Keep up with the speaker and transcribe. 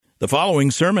The following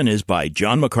sermon is by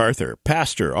John MacArthur,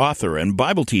 pastor, author, and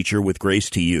Bible teacher with Grace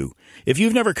to You. If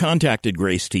you've never contacted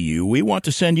Grace to You, we want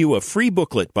to send you a free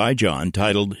booklet by John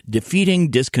titled Defeating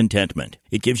Discontentment.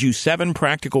 It gives you 7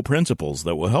 practical principles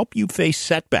that will help you face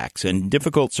setbacks and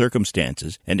difficult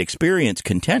circumstances and experience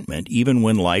contentment even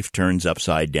when life turns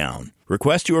upside down.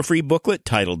 Request your free booklet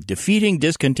titled Defeating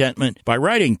Discontentment by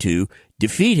writing to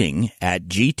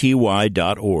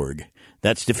defeating@gty.org.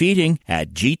 That's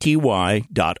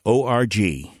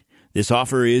defeating@gty.org. This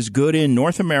offer is good in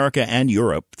North America and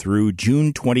Europe through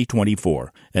June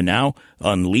 2024. And now,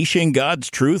 unleashing God's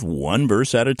truth one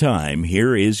verse at a time,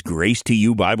 here is Grace to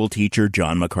You Bible teacher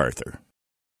John MacArthur.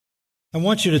 I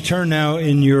want you to turn now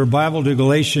in your Bible to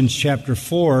Galatians chapter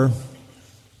 4.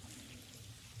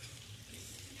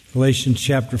 Galatians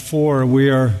chapter 4, we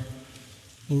are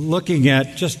looking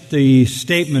at just the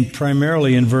statement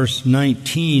primarily in verse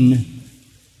 19,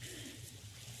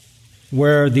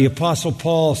 where the Apostle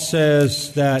Paul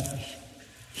says that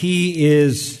he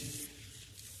is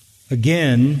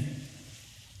again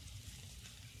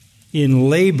in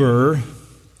labor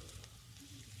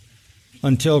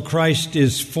until Christ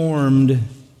is formed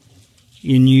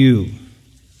in you.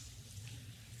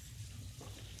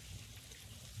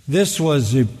 This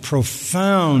was a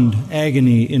profound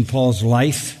agony in Paul's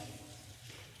life,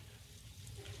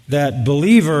 that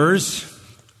believers,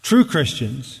 true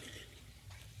Christians,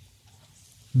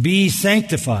 be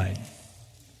sanctified.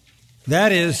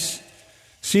 That is,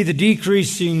 see the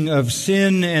decreasing of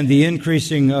sin and the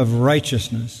increasing of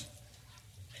righteousness.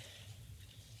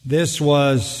 This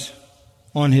was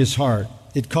on his heart.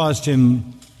 It caused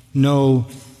him no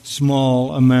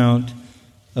small amount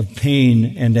of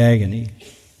pain and agony.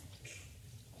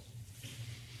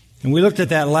 And we looked at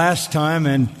that last time,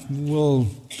 and we'll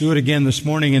do it again this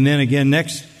morning and then again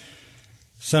next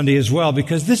Sunday as well,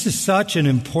 because this is such an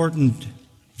important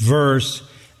verse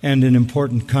and an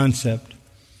important concept.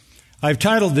 I've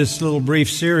titled this little brief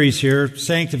series here,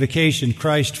 Sanctification,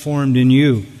 Christ Formed in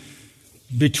You.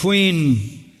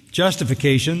 Between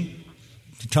justification,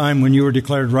 the time when you were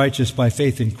declared righteous by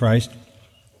faith in Christ,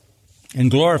 and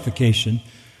glorification,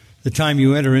 the time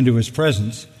you enter into His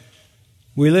presence,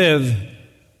 we live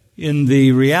in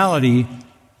the reality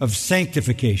of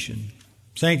sanctification.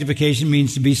 Sanctification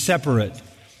means to be separate.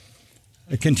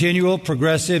 A continual,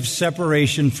 progressive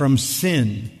separation from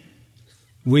sin.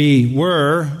 We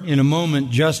were, in a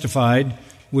moment, justified.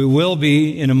 We will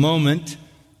be, in a moment,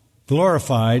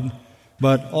 glorified.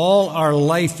 But all our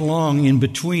life long in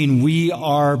between, we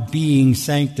are being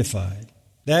sanctified.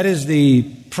 That is the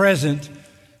present,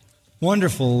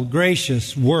 wonderful,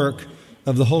 gracious work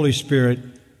of the Holy Spirit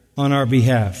on our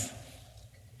behalf.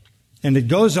 And it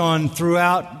goes on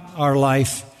throughout our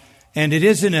life, and it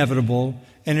is inevitable,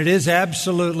 and it is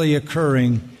absolutely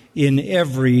occurring in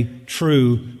every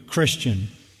true Christian.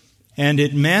 And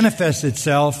it manifests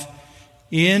itself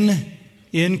in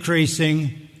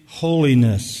increasing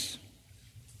holiness.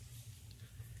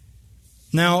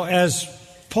 Now, as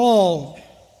Paul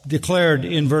declared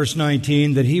in verse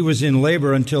 19 that he was in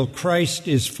labor until Christ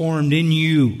is formed in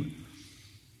you,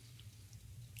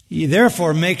 he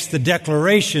therefore makes the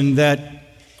declaration that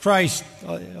Christ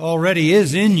already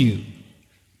is in you.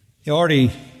 He already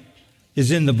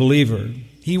is in the believer.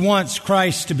 He wants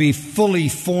Christ to be fully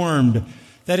formed.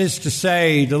 That is to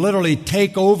say, to literally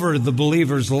take over the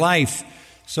believer's life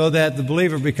so that the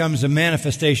believer becomes a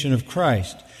manifestation of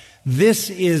Christ.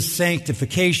 This is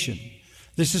sanctification.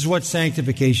 This is what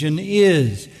sanctification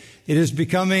is. It is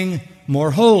becoming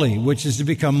more holy, which is to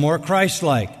become more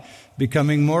Christ-like.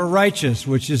 Becoming more righteous,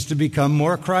 which is to become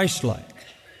more Christ-like.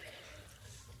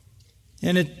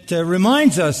 And it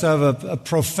reminds us of a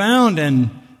profound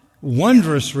and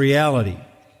wondrous reality.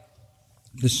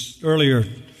 This earlier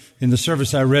in the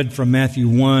service I read from Matthew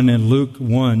 1 and Luke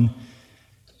 1.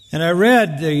 And I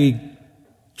read the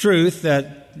truth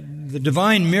that the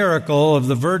divine miracle of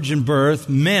the virgin birth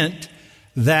meant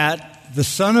that the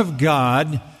Son of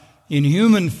God in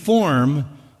human form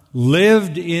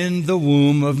lived in the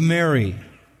womb of Mary.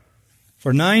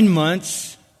 For 9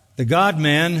 months, the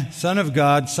God-man, Son of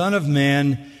God, Son of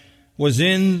Man, was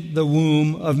in the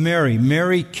womb of Mary.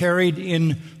 Mary carried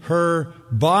in her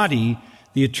body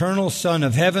the eternal Son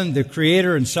of heaven, the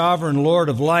Creator and Sovereign Lord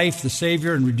of life, the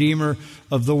Savior and Redeemer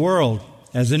of the world,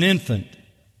 as an infant.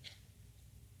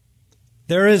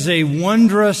 There is a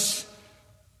wondrous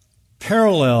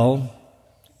parallel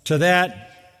to that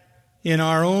in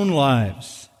our own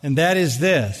lives, and that is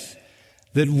this,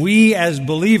 that we as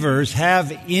believers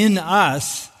have in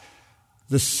us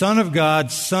the Son of God,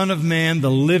 Son of Man,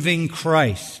 the living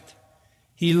Christ.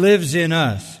 He lives in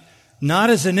us, not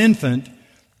as an infant,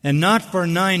 and not for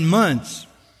 9 months,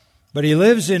 but He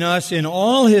lives in us in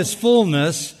all His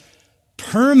fullness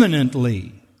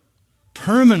permanently.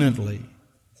 Permanently.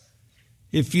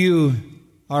 If you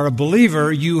are a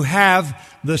believer, you have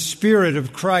the Spirit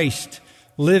of Christ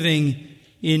living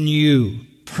in you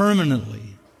permanently.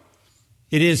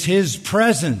 It is His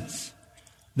presence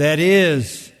that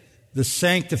is the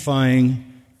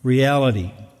sanctifying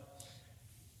reality.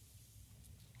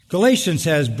 Galatians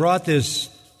has brought this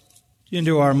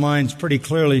into our minds pretty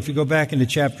clearly. If you go back into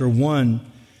chapter 1,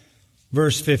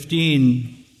 verse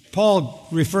 15, Paul,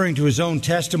 referring to his own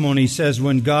testimony, says,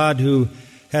 "When God, who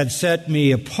had set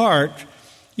me apart,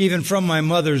 even from my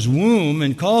mother's womb,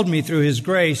 and called me through His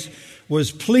grace,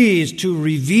 was pleased to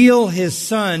reveal His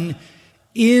Son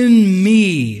in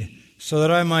me, so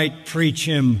that I might preach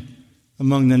Him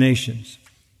among the nations."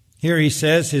 Here he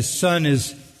says, His Son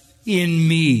is in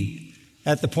me.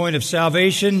 At the point of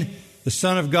salvation, the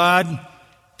Son of God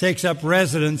takes up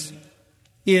residence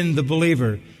in the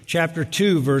believer. Chapter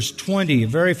 2, verse 20, a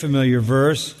very familiar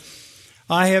verse.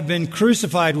 "I have been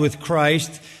crucified with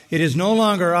Christ. It is no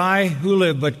longer I who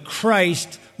live, but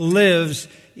Christ lives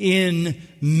in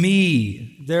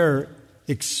me." There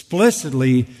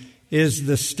explicitly is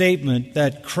the statement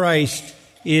that Christ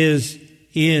is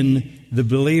in the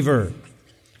believer.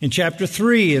 In chapter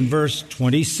 3, in verse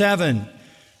 27,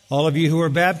 "All of you who are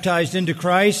baptized into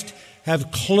Christ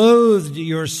have clothed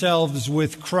yourselves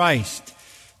with Christ."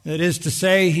 That is to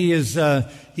say, He is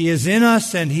in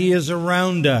us and He is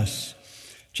around us.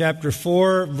 Chapter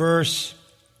 4, verse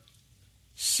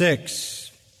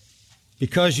 6,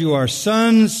 "Because you are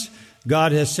sons,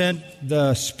 God has sent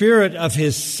the Spirit of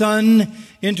His Son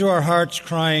into our hearts,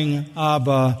 crying,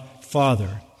 Abba,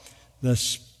 Father." The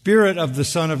Spirit of the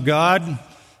Son of God,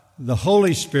 the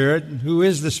Holy Spirit, who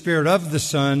is the Spirit of the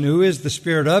Son, who is the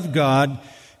Spirit of God,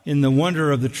 in the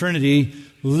wonder of the Trinity,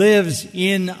 lives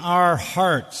in our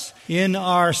hearts, in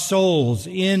our souls,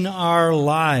 in our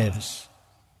lives,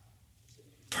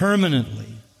 permanently.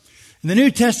 And the New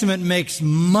Testament makes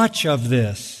much of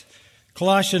this.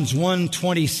 Colossians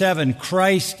 1:27,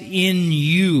 "Christ in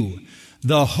you,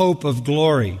 the hope of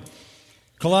glory."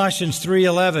 Colossians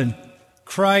 3:11,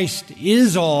 "Christ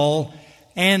is all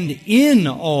and in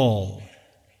all."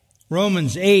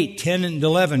 Romans 8:10 and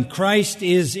 11, "Christ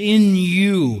is in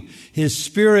you. His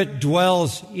Spirit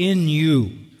dwells in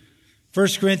you."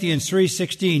 1 Corinthians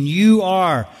 3:16, "You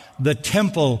are the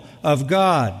temple of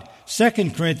God."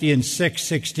 2 Corinthians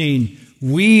 6:16,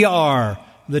 "We are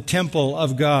the temple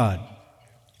of God."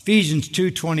 Ephesians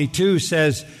 2:22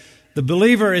 says, "The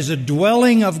believer is a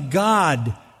dwelling of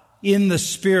God in the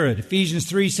Spirit." Ephesians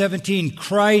 3:17,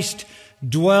 "Christ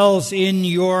dwells in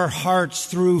your hearts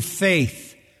through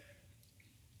faith."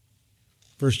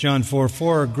 1 John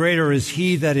 4:4, "Greater is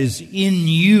He that is in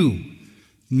you,"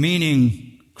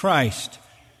 meaning Christ,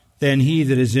 "than he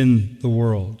that is in the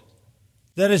world."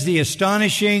 That is the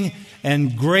astonishing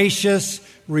and gracious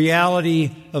reality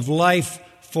of life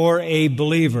for a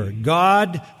believer.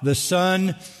 God, the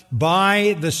Son,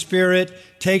 by the Spirit,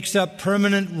 takes up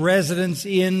permanent residence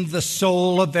in the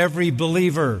soul of every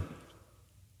believer.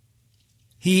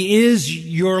 He is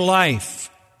your life.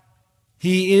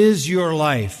 He is your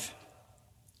life.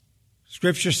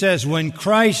 Scripture says, when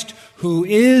Christ, who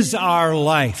is our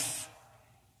life,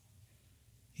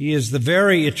 He is the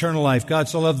very eternal life. God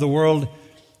so loved the world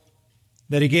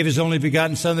that He gave His only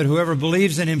begotten Son, that whoever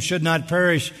believes in Him should not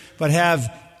perish, but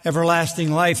have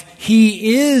everlasting life.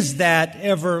 He is that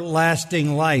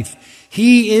everlasting life.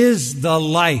 He is the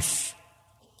life.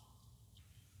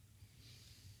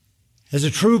 As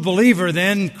a true believer,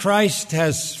 then, Christ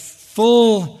has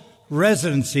full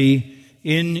residency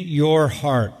in your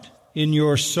heart, in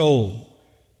your soul,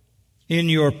 in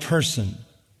your person.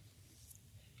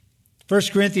 1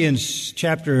 Corinthians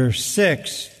chapter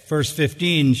 6, verse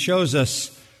 15 shows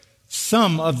us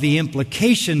some of the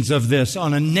implications of this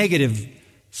on a negative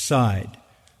side.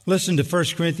 Listen to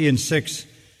 1 Corinthians 6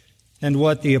 and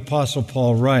what the Apostle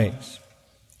Paul writes.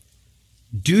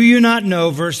 "Do you not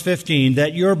know," verse 15,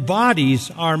 "that your bodies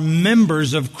are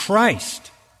members of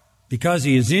Christ? Because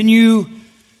He is in you,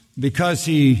 because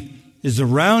He is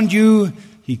around you,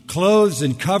 He clothes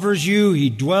and covers you, He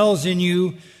dwells in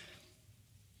you.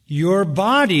 Your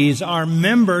bodies are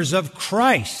members of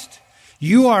Christ.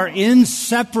 You are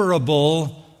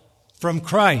inseparable from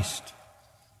Christ.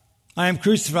 I am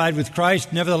crucified with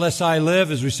Christ, nevertheless I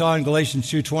live, as we saw in Galatians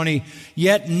 2:20.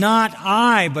 Yet not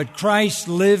I, but Christ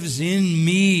lives in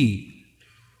me.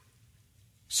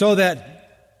 So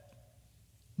that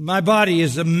my body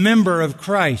is a member of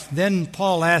Christ." Then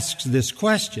Paul asks this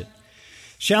question.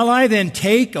 Shall I then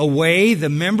take away the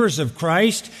members of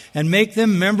Christ and make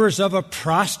them members of a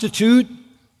prostitute?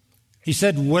 He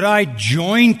said, would I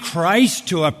join Christ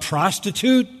to a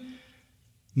prostitute?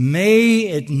 May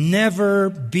it never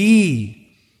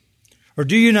be. Or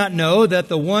do you not know that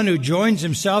the one who joins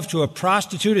himself to a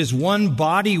prostitute is one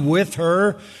body with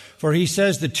her? For he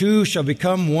says the two shall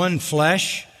become one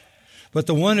flesh. But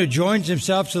the one who joins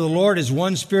himself to the Lord is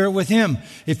one spirit with him.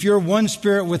 If you're one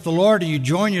spirit with the Lord and you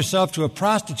join yourself to a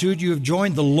prostitute, you have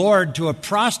joined the Lord to a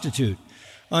prostitute.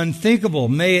 Unthinkable.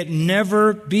 May it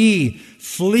never be.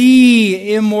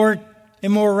 Flee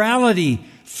immorality.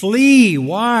 Flee.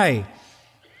 Why?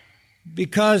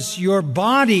 Because your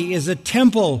body is a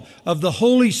temple of the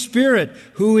Holy Spirit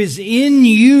who is in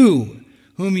you,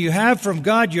 whom you have from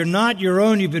God. You're not your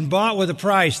own. You've been bought with a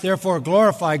price. Therefore,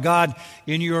 glorify God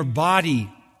in your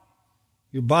body.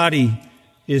 Your body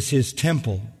is His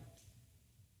temple.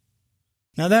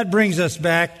 Now that brings us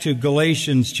back to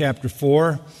Galatians chapter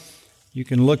 4. You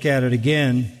can look at it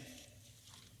again.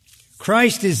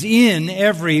 Christ is in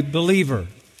every believer.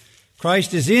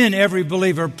 Christ is in every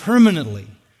believer permanently.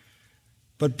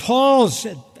 But Paul's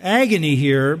agony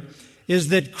here is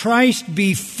that Christ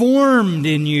be formed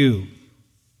in you.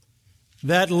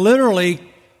 That literally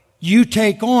you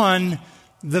take on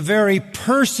the very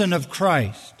person of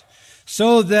Christ,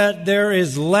 so that there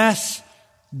is less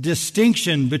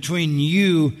distinction between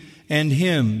you and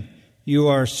Him. You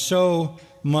are so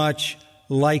much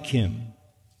like Him.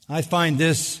 I find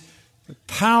this a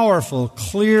powerful,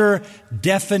 clear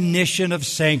definition of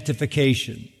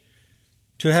sanctification.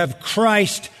 To have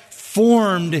Christ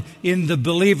formed in the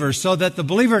believer so that the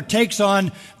believer takes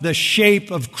on the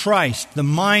shape of Christ, the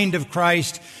mind of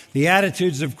Christ, the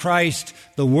attitudes of Christ,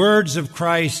 the words of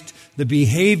Christ, the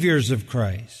behaviors of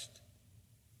Christ.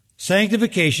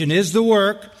 Sanctification is the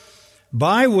work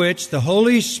by which the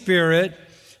Holy Spirit,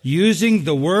 using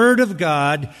the Word of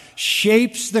God,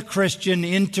 shapes the Christian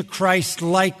into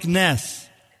Christ-likeness.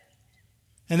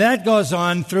 And that goes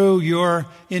on through your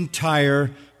entire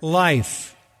life.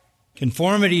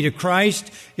 Conformity to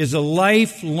Christ is a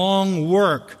lifelong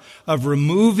work of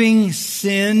removing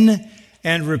sin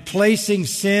and replacing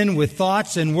sin with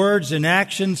thoughts and words and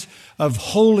actions of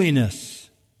holiness.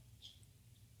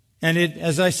 And it,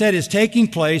 as I said, is taking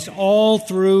place all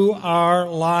through our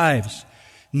lives.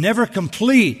 Never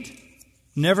complete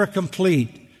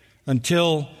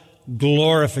until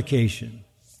glorification.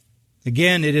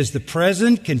 Again, it is the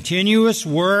present, continuous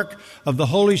work of the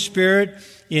Holy Spirit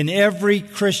in every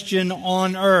Christian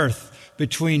on earth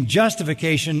between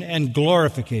justification and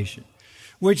glorification,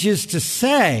 which is to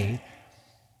say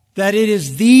that it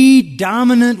is the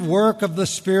dominant work of the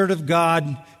Spirit of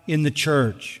God in the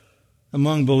church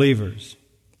among believers.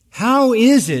 How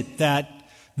is it that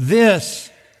this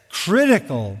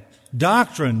critical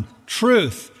doctrine,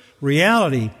 truth,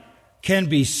 reality can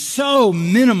be so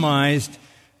minimized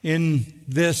in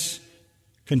this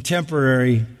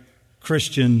contemporary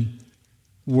Christian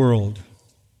world?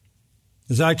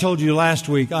 As I told you last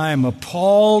week, I am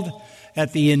appalled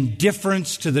at the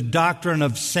indifference to the doctrine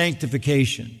of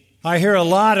sanctification. I hear a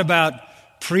lot about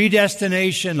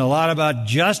predestination, a lot about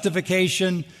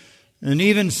justification, and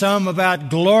even some about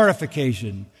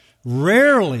glorification.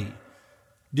 Rarely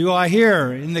do I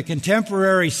hear in the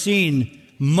contemporary scene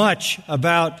much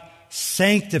about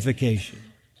sanctification.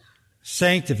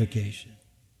 Sanctification.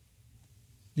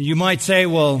 You might say,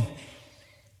 well,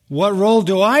 what role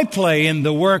do I play in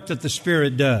the work that the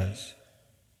Spirit does?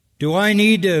 Do I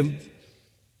need to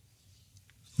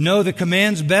know the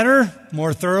commands better,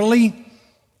 more thoroughly?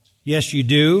 Yes, you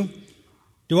do.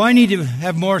 Do I need to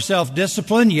have more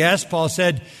self-discipline? Yes, Paul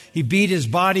said he beat his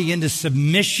body into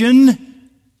submission,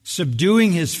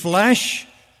 subduing his flesh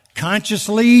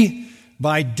consciously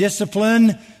by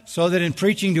discipline, so that in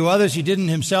preaching to others he didn't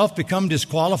himself become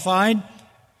disqualified.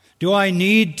 Do I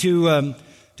need to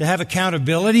have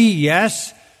accountability?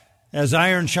 Yes. As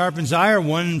iron sharpens iron,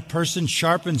 one person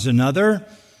sharpens another.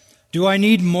 Do I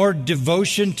need more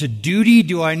devotion to duty?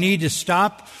 Do I need to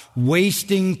stop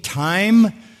wasting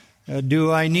time?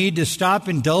 Do I need to stop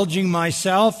indulging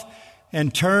myself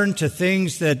and turn to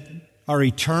things that are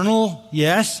eternal?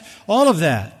 Yes, all of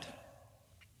that.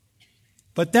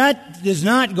 But that is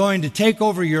not going to take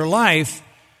over your life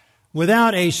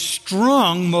without a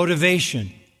strong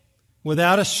motivation.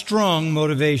 Without a strong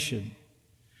motivation.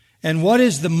 And what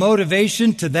is the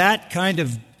motivation to that kind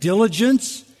of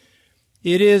diligence?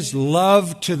 It is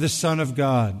love to the Son of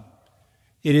God.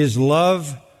 It is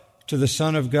love to the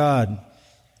Son of God.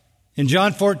 In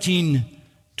John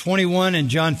 14:21 and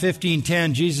John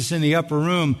 15:10, Jesus in the upper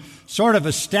room, sort of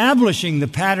establishing the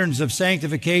patterns of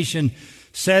sanctification,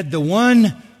 said, "The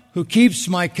one who keeps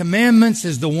my commandments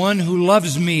is the one who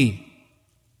loves me."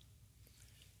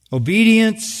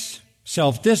 Obedience,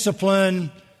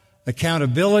 self-discipline,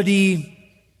 accountability,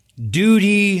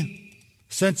 duty,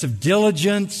 sense of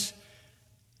diligence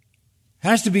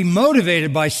has to be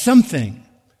motivated by something.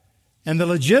 And the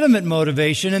legitimate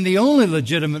motivation, and the only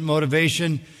legitimate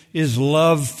motivation, is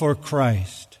love for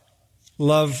Christ.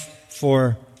 Love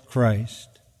for Christ.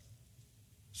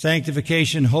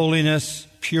 Sanctification, holiness,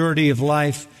 purity of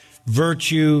life,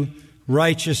 virtue,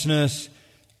 righteousness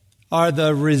are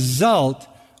the result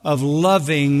of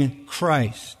loving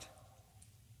Christ.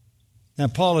 Now,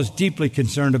 Paul is deeply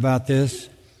concerned about this.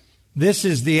 This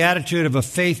is the attitude of a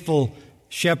faithful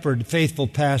shepherd, faithful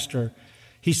pastor.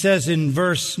 He says in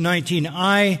verse 19,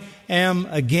 "I am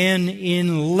again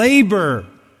in labor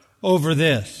over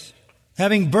this."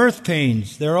 Having birth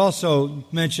pains. They're also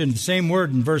mentioned the same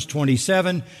word in verse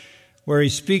 27, where he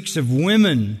speaks of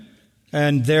women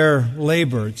and their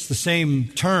labor. It's the same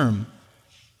term.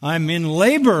 I'm in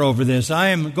labor over this. I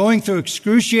am going through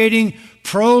excruciating,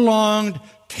 prolonged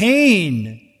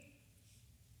pain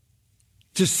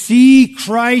to see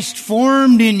Christ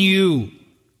formed in you.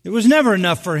 It was never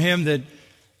enough for him that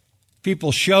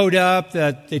people showed up,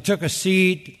 that they took a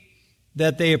seat,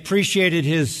 that they appreciated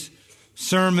his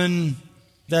sermon,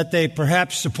 that they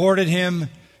perhaps supported him.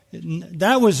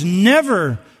 That was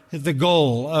never the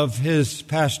goal of his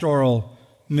pastoral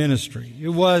ministry. It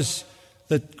was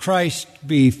that Christ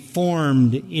be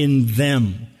formed in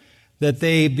them, that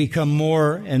they become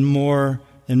more and more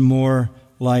and more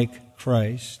like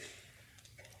Christ.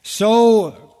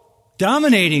 So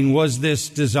dominating was this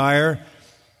desire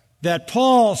that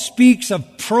Paul speaks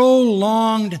of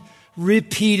prolonged,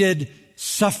 repeated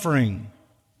suffering,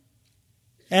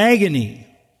 agony,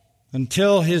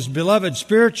 until his beloved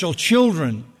spiritual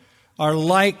children are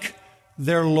like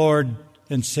their Lord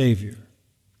and Savior.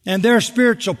 And their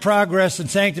spiritual progress and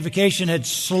sanctification had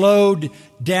slowed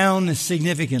down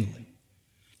significantly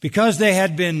because they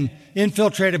had been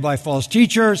infiltrated by false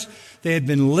teachers. They had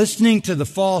been listening to the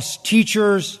false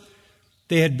teachers.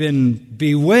 They had been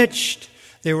bewitched.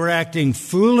 They were acting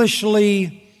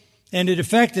foolishly. And it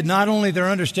affected not only their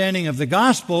understanding of the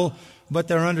gospel, but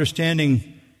their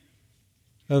understanding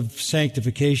of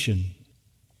sanctification.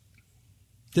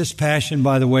 This passion,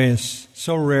 by the way, is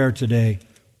so rare today.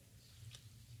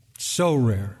 So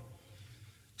rare.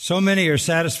 So many are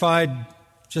satisfied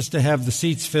just to have the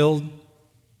seats filled.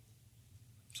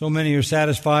 So many are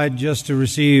satisfied just to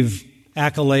receive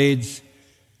accolades,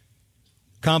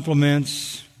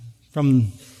 compliments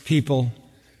from people.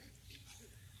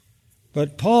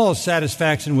 But Paul's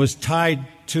satisfaction was tied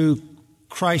to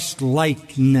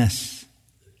Christ-likeness.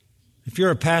 If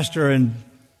you're a pastor and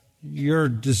your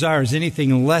desire is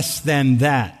anything less than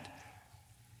that,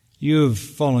 you have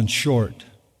fallen short.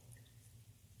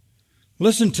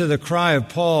 Listen to the cry of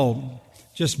Paul,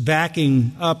 just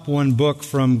backing up one book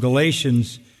from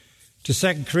Galatians to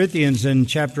 2 Corinthians in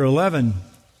chapter 11.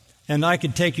 And I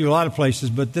could take you a lot of places,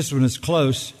 but this one is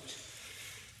close.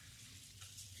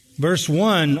 Verse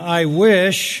 1, "I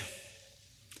wish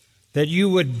that you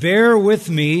would bear with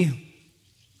me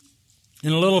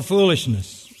in a little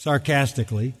foolishness,"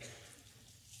 sarcastically.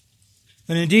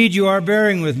 "And indeed you are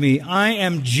bearing with me. I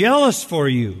am jealous for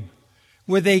you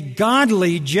with a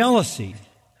godly jealousy.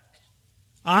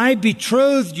 I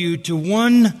betrothed you to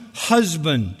one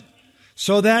husband,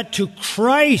 so that to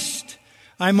Christ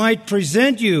I might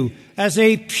present you as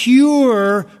a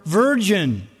pure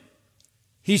virgin."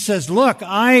 He says, look,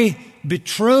 I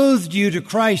betrothed you to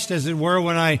Christ, as it were,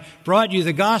 when I brought you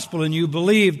the gospel and you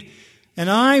believed, and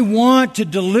I want to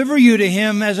deliver you to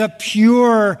Him as a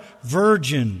pure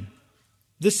virgin.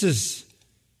 This is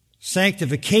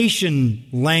sanctification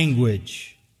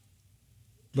language.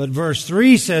 But verse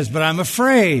 3 says, "But I'm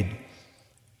afraid.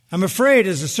 I'm afraid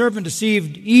as the serpent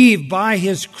deceived Eve by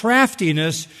his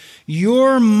craftiness,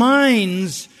 your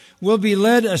minds will be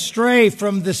led astray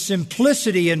from the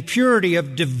simplicity and purity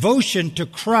of devotion to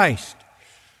Christ."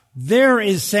 There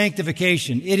is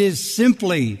sanctification. It is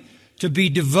simply to be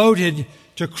devoted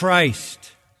to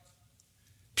Christ.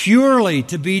 Purely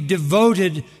to be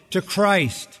devoted to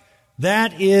Christ.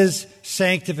 That is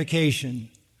sanctification.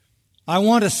 I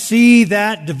want to see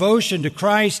that devotion to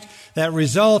Christ that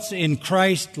results in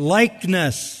Christ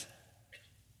likeness.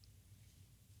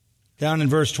 Down in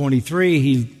verse 23,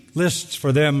 he lists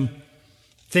for them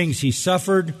things he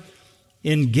suffered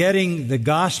in getting the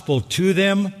gospel to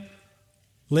them.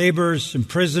 Labors,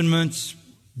 imprisonments,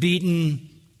 beaten,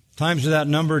 times without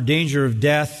number, danger of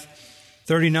death,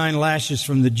 39 lashes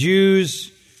from the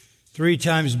Jews, 3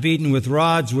 times beaten with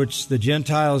rods, which the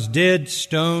Gentiles did,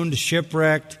 stoned,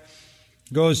 shipwrecked,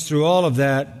 goes through all of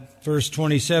that. Verse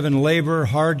 27, labor,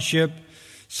 hardship,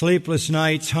 sleepless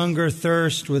nights, hunger,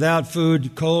 thirst, without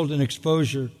food, cold, and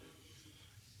exposure.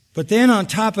 But then on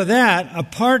top of that,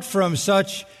 apart from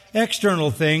such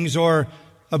external things, or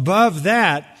above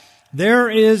that, there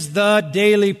is the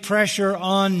daily pressure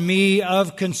on me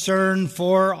of concern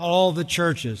for all the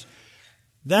churches.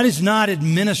 That is not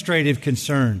administrative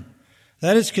concern.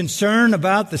 That is concern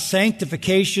about the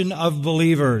sanctification of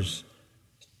believers.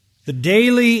 The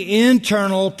daily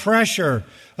internal pressure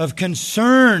of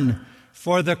concern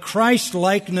for the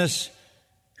Christ-likeness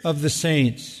of the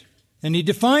saints. And he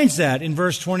defines that in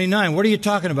verse 29. What are you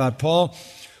talking about, Paul?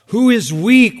 Who is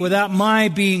weak without my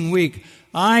being weak?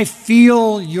 I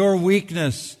feel your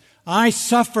weakness. I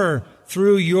suffer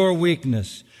through your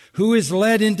weakness. Who is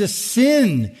led into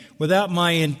sin without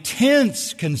my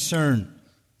intense concern?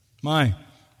 My,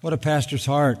 what a pastor's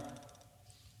heart.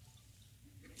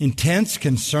 Intense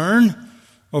concern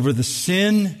over the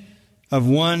sin of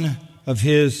one of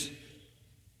his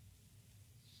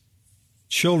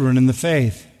children in the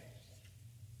faith.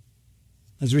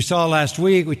 As we saw last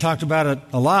week, we talked about it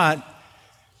a lot.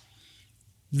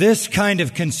 This kind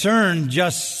of concern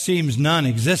just seems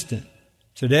non-existent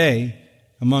today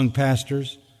among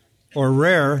pastors, or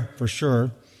rare for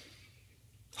sure.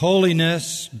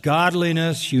 Holiness,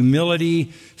 godliness,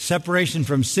 humility, separation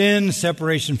from sin,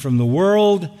 separation from the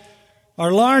world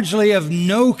are largely of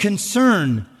no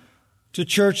concern to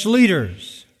church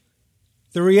leaders.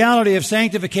 The reality of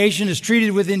sanctification is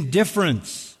treated with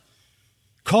indifference.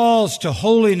 Calls to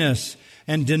holiness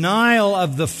and denial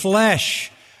of the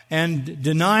flesh and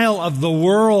denial of the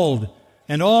world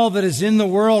and all that is in the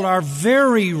world are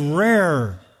very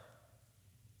rare.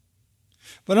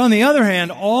 But on the other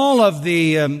hand, all of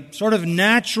the sort of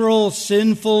natural,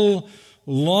 sinful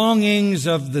longings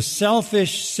of the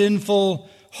selfish, sinful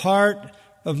heart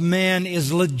of man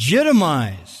is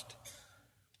legitimized.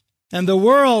 And the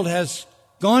world has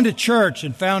gone to church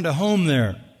and found a home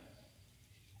there.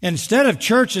 Instead of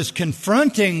churches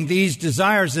confronting these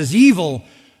desires as evil,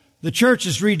 the church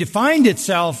has redefined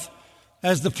itself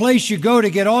as the place you go to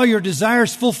get all your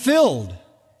desires fulfilled.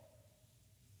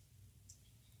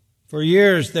 For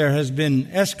years, there has been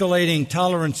escalating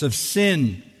tolerance of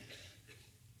sin,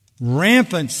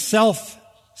 rampant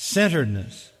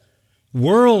self-centeredness,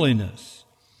 worldliness.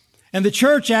 And the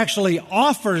church actually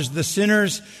offers the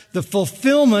sinners the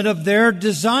fulfillment of their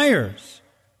desires.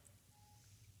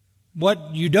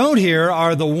 What you don't hear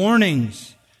are the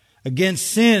warnings against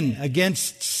sin,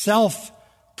 against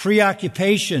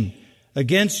self-preoccupation,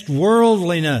 against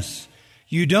worldliness.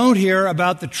 You don't hear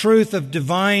about the truth of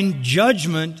divine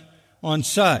judgment on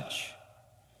such,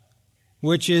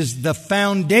 which is the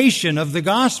foundation of the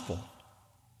gospel.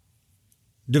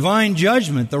 Divine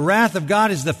judgment, the wrath of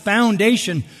God, is the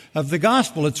foundation of the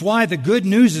gospel. It's why the good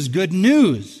news is good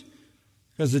news,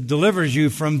 because it delivers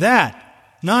you from that,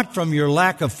 not from your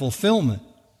lack of fulfillment,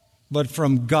 but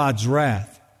from God's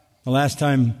wrath. The last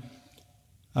time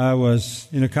I was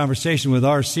in a conversation with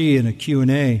R.C. in a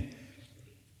Q&A,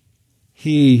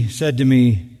 he said to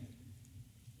me,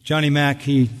 Johnny Mac,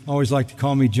 he always liked to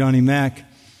call me Johnny Mac.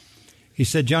 He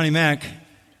said, Johnny Mac,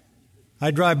 I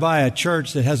drive by a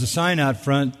church that has a sign out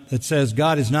front that says,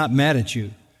 God is not mad at you.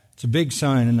 It's a big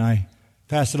sign, and I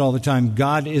pass it all the time.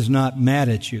 God is not mad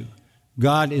at you.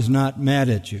 God is not mad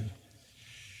at you.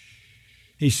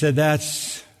 He said,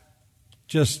 that's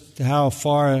just how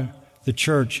far the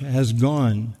church has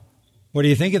gone. What do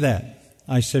you think of that?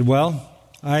 I said, well,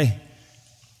 I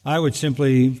would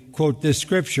simply quote this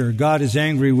scripture. God is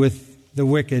angry with the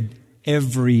wicked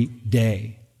every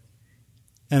day.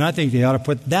 And I think they ought to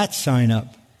put that sign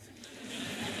up.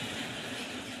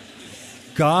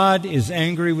 God is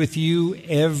angry with you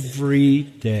every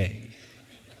day.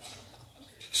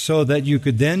 So that you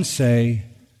could then say,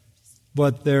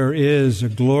 but there is a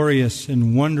glorious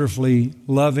and wonderfully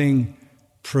loving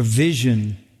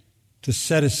provision to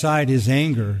set aside His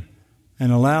anger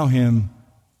and allow Him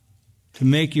to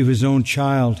make you His own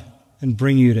child and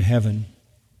bring you to heaven.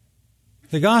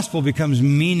 The gospel becomes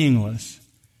meaningless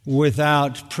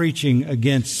without preaching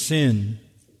against sin.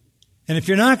 And if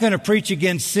you're not going to preach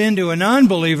against sin to a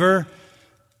non-believer,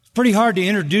 it's pretty hard to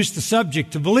introduce the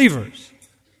subject to believers.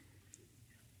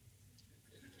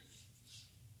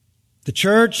 The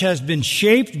church has been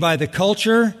shaped by the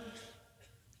culture.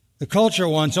 The culture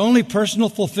wants only personal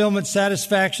fulfillment,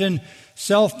 satisfaction,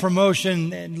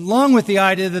 self-promotion, along with the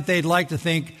idea that they'd like to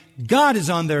think God is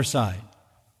on their side.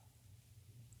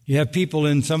 You have people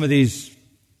in some of these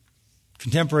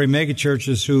contemporary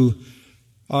megachurches who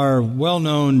are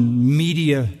well-known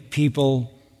media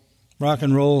people, rock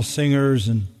and roll singers,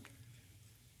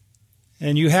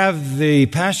 and you have the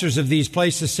pastors of these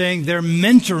places saying they're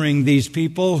mentoring these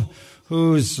people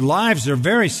whose lives are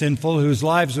very sinful, whose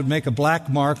lives would make a black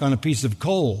mark on a piece of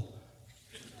coal.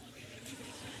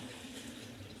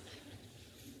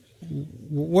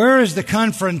 Where is the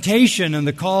confrontation and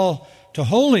the call to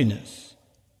holiness?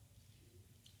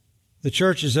 The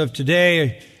churches of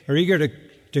today are eager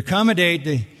to accommodate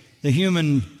the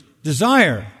human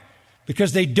desire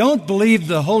because they don't believe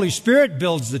the Holy Spirit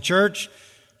builds the church.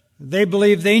 They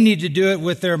believe they need to do it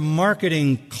with their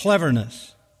marketing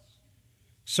cleverness.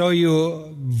 So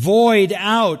you void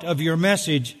out of your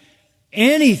message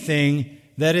anything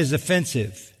that is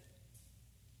offensive.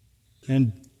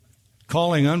 And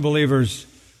calling unbelievers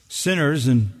sinners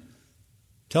and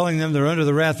telling them they're under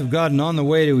the wrath of God and on the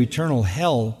way to eternal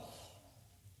hell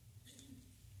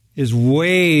is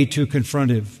way too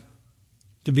confrontive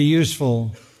to be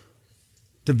useful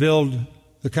to build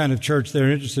the kind of church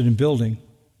they're interested in building.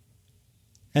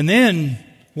 And then,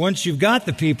 once you've got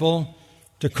the people,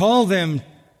 to call them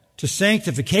to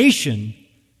sanctification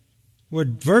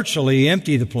would virtually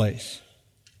empty the place.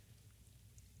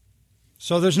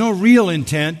 So there's no real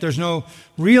intent, there's no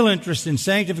real interest in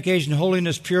sanctification,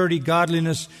 holiness, purity,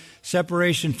 godliness,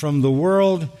 separation from the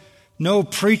world, no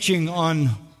preaching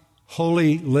on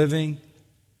holy living.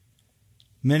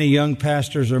 Many young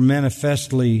pastors are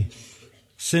manifestly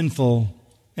sinful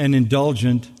and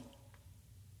indulgent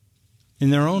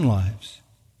in their own lives.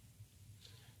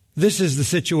 This is the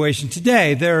situation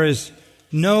today. There is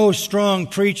no strong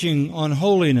preaching on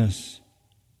holiness.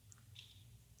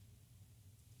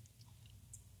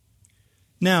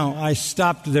 Now, I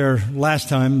stopped there last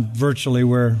time, virtually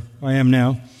where I am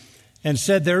now, and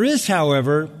said there is,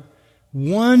 however,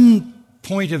 one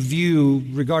point of view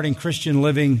regarding Christian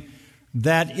living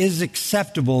that is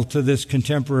acceptable to this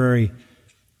contemporary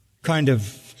kind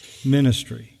of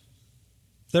ministry.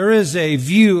 There is a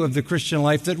view of the Christian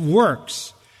life that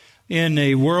works in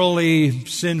a worldly,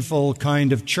 sinful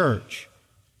kind of church.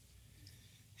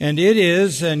 And it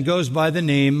is, and goes by the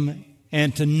name,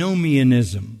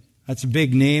 antinomianism. That's a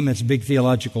big name, that's a big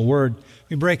theological word.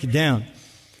 Let me break it down.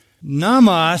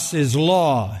 Nomos is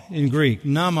law in Greek.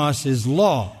 Nomos is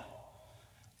law.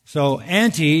 So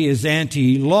anti is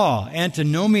anti-law.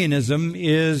 Antinomianism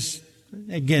is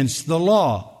against the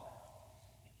law.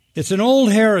 It's an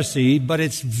old heresy, but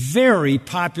it's very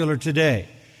popular today.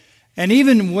 And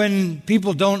even when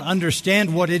people don't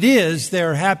understand what it is,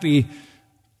 they're happy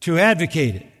to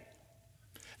advocate it.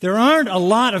 There aren't a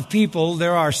lot of people,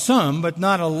 there are some, but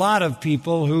not a lot of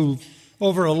people who,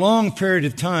 over a long period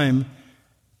of time,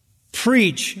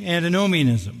 preach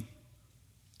antinomianism.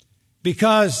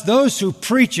 Because those who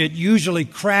preach it usually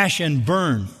crash and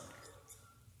burn.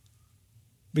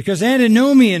 Because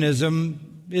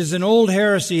antinomianism is an old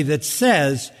heresy that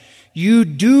says you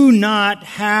do not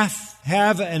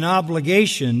have an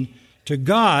obligation to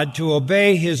God to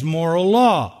obey His moral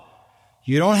law.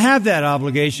 You don't have that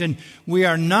obligation. We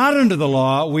are not under the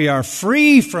law. We are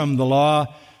free from the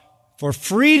law. For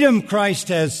freedom Christ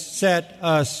has set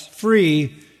us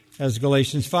free, as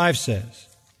Galatians 5 says.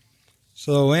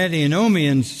 So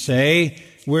antinomians say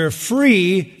we're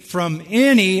free from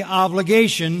any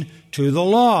obligation to the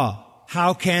law.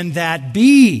 How can that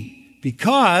be?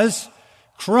 Because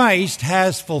Christ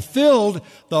has fulfilled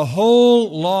the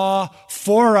whole law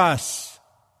for us.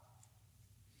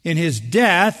 In His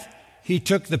death, He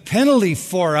took the penalty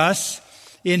for us.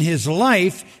 In His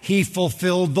life, He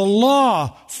fulfilled the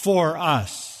law for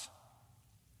us.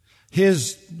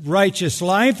 His righteous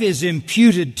life is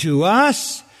imputed to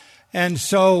us, and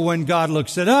so when God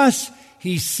looks at us,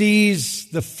 He sees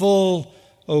the full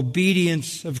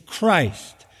obedience of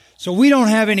Christ. So we don't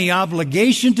have any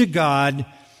obligation to God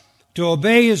to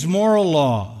obey His moral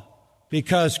law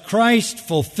because Christ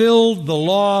fulfilled the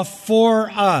law for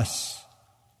us.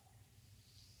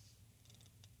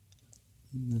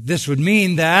 This would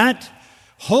mean that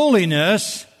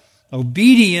holiness,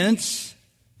 obedience,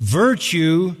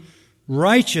 virtue,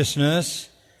 righteousness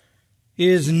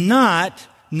is not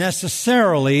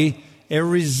necessarily a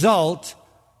result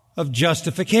of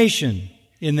justification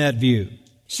in that view.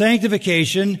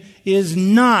 Sanctification is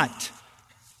not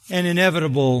an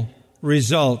inevitable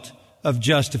result of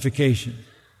justification.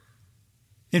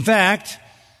 In fact,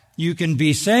 you can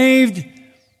be saved,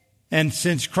 and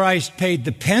since Christ paid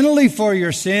the penalty for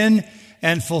your sin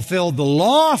and fulfilled the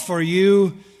law for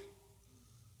you,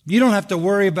 you don't have to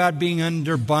worry about being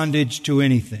under bondage to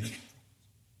anything.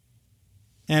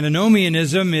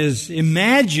 Antinomianism is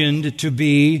imagined to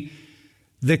be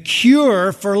the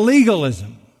cure for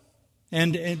legalism.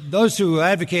 And those who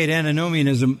advocate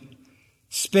antinomianism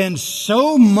spend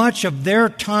so much of their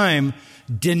time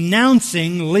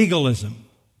denouncing legalism.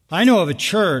 I know of a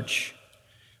church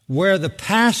where the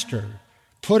pastor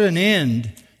put an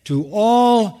end to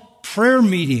all prayer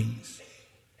meetings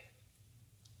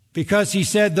because he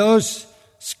said those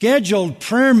scheduled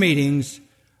prayer meetings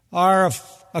are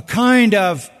a kind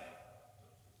of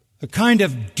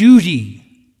duty.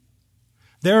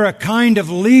 They're a kind of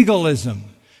legalism.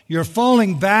 You're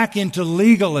falling back into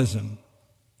legalism.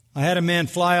 I had a man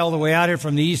fly all the way out here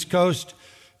from the East Coast,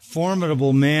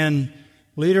 formidable man,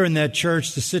 leader in that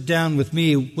church, to sit down with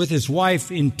me, with his wife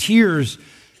in tears,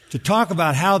 to talk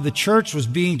about how the church was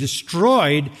being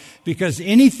destroyed because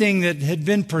anything that had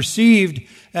been perceived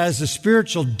as a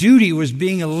spiritual duty was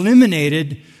being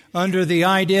eliminated under the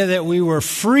idea that we were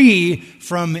free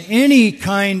from any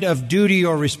kind of duty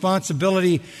or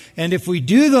responsibility. And if we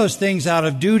do those things out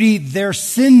of duty, they're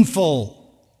sinful.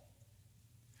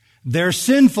 They're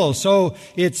sinful. So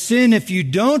it's sin if you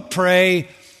don't pray,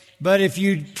 but if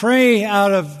you pray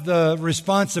out of the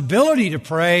responsibility to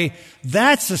pray,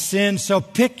 that's a sin. So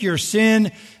pick your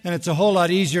sin, and it's a whole lot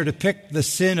easier to pick the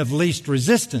sin of least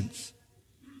resistance.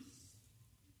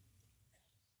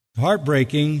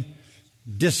 Heartbreaking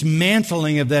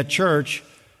dismantling of that church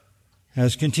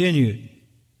has continued.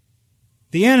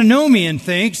 The antinomian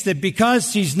thinks that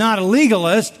because he's not a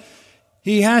legalist,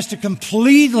 he has to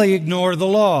completely ignore the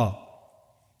law.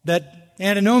 That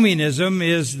antinomianism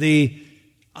is the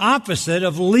opposite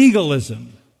of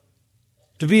legalism.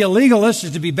 To be a legalist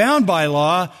is to be bound by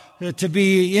law. To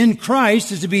be in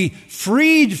Christ is to be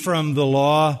freed from the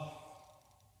law.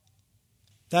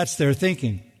 That's their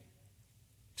thinking.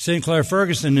 Sinclair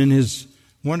Ferguson, in his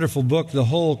wonderful book, The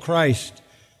Whole Christ,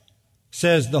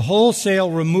 says the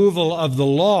wholesale removal of the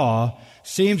law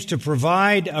seems to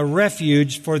provide a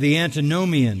refuge for the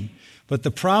antinomian. But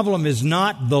the problem is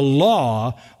not the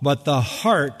law, but the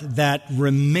heart that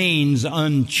remains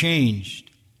unchanged.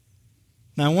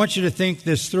 Now I want you to think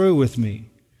this through with me.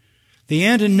 The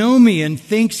antinomian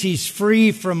thinks he's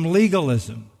free from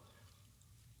legalism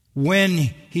when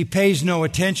he pays no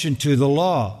attention to the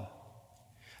law.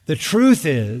 The truth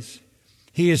is,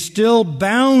 he is still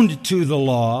bound to the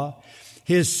law.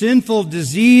 His sinful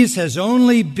disease has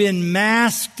only been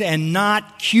masked and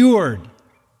not cured.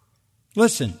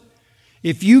 Listen,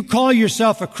 if you call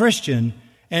yourself a Christian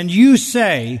and you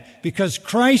say, because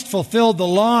Christ fulfilled the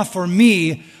law for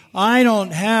me, I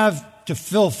don't have to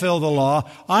fulfill the law,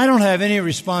 I don't have any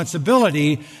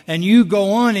responsibility, and you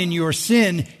go on in your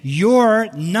sin,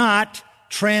 you're not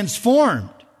transformed.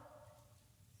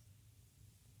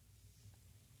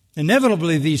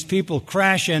 Inevitably, these people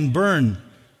crash and burn.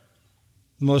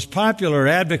 The most popular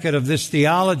advocate of this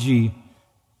theology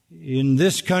in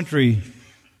this country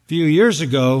a few years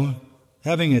ago,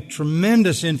 having a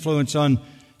tremendous influence on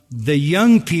the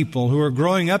young people who are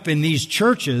growing up in these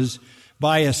churches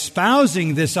by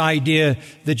espousing this idea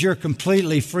that you're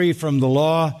completely free from the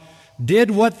law,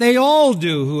 did what they all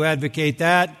do who advocate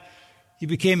that. He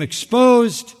became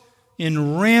exposed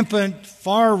in rampant,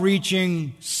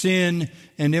 far-reaching sin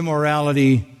and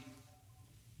immorality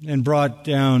and brought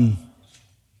down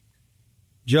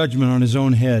judgment on his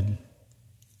own head.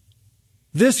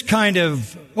 This kind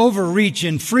of overreach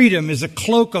in freedom is a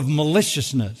cloak of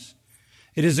maliciousness.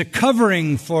 It is a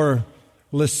covering for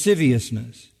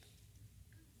lasciviousness.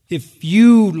 If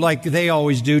you, like they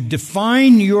always do,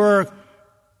 define your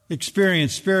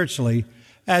experience spiritually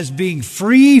as being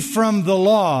free from the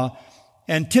law,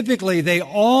 and typically they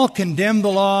all condemn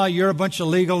the law. You're a bunch of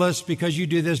legalists because you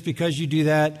do this, because you do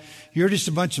that. You're just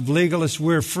a bunch of legalists.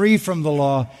 We're free from the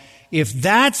law. If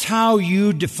that's how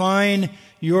you define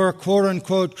your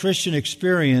quote-unquote Christian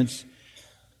experience,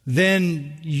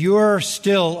 then you're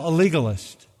still a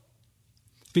legalist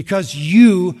because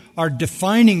you are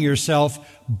defining yourself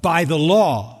by the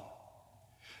law.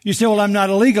 You say, well, I'm not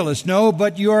a legalist. No,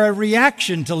 but you're a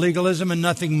reaction to legalism and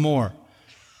nothing more.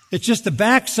 It's just the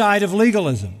backside of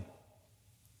legalism.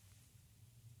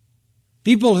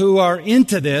 People who are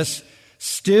into this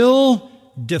still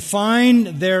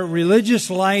define their religious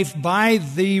life by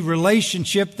the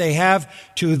relationship they have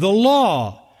to the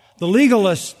law. The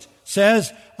legalist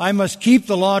says, I must keep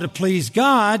the law to please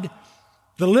God.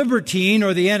 The libertine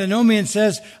or the antinomian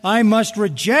says, I must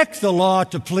reject the law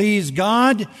to please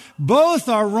God. Both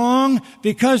are wrong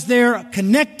because they're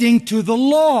connecting to the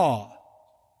law.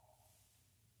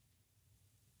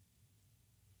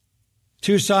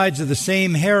 Two sides of the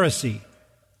same heresy.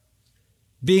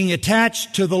 Being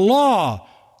attached to the law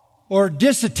or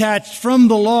disattached from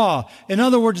the law. In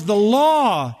other words, the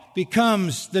law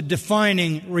becomes the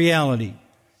defining reality,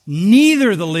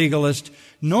 Neither the legalist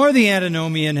nor the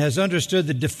antinomian has understood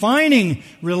the defining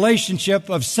relationship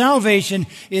of salvation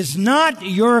is not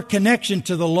your connection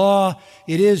to the law,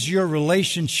 it is your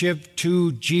relationship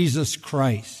to Jesus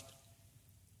Christ.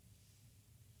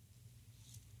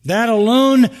 That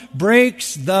alone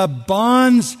breaks the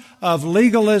bonds of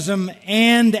legalism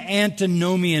and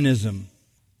antinomianism.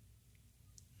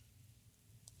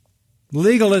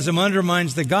 Legalism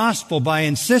undermines the gospel by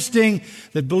insisting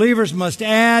that believers must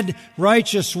add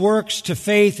righteous works to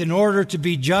faith in order to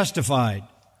be justified.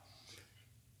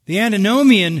 The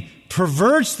antinomian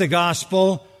perverts the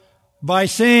gospel by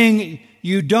saying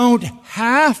you don't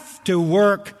have to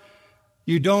work,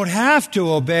 you don't have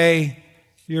to obey,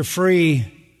 you're free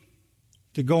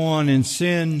to go on in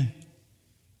sin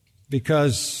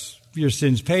because your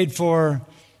sin's paid for,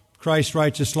 Christ's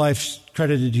righteous life's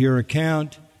credited to your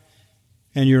account,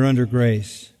 and you're under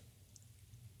grace.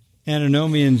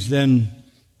 Antinomians then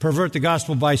pervert the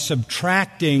gospel by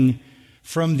subtracting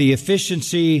from the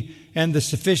efficiency and the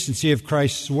sufficiency of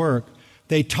Christ's work.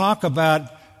 They talk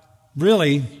about,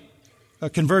 really, a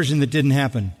conversion that didn't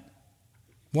happen.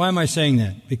 Why am I saying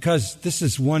that? Because this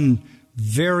is one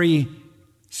very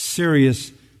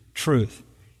serious truth.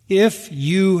 If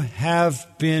you have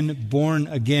been born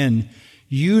again,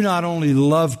 you not only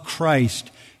love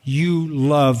Christ, you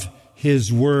love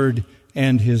His Word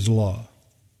and His law.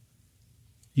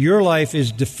 Your life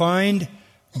is defined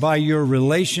by your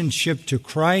relationship to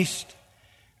Christ,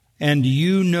 and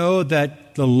you know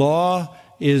that the law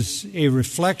is a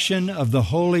reflection of the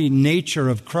holy nature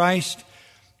of Christ,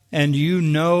 and you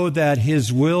know that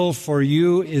His will for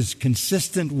you is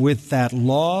consistent with that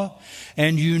law,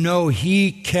 and you know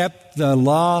He kept the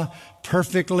law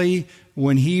perfectly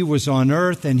when He was on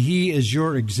earth, and He is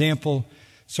your example.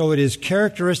 So it is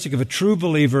characteristic of a true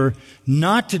believer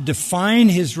not to define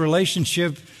his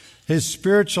relationship, his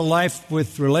spiritual life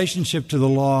with relationship to the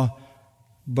law,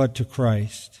 but to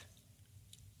Christ.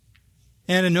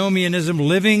 Antinomianism,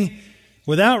 living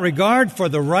without regard for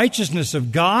the righteousness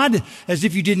of God, as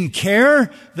if you didn't care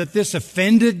that this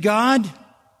offended God.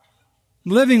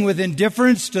 Living with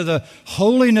indifference to the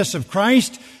holiness of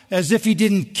Christ, as if He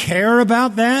didn't care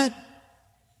about that.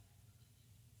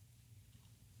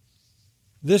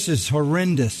 This is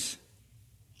horrendous.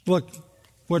 Look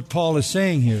what Paul is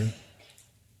saying here.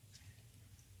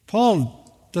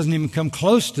 Paul doesn't even come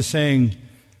close to saying,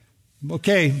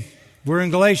 okay, we're in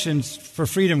Galatians for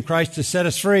freedom. Christ has set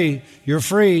us free. You're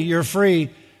free. You're free.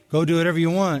 Go do whatever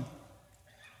you want.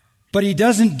 But he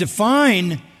doesn't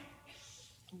define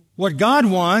what God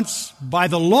wants by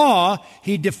the law.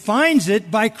 He defines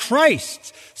it by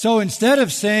Christ. So instead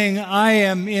of saying, I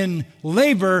am in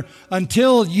labor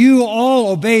until you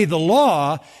all obey the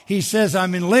law, he says,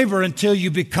 I'm in labor until you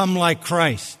become like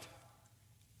Christ.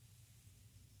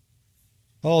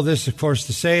 All this, of course,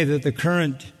 to say that the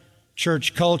current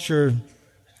church culture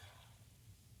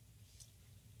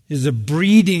is a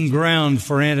breeding ground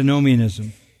for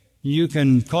antinomianism. You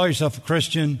can call yourself a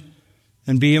Christian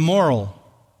and be immoral.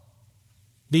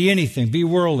 Be anything. Be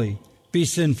worldly. Be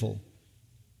sinful.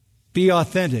 Be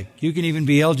authentic. You can even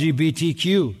be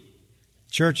LGBTQ.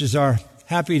 Churches are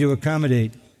happy to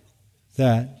accommodate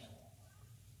that.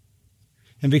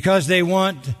 And because they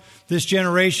want this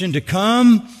generation to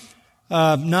come,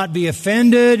 not be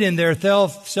offended in their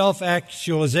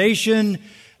self-actualization,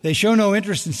 they show no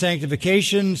interest in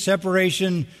sanctification,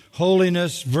 separation,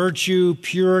 holiness, virtue,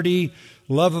 purity,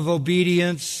 love of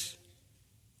obedience,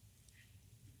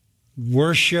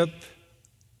 worship,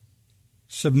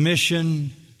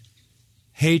 submission,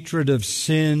 hatred of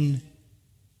sin.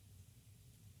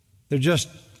 They're just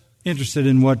interested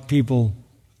in what people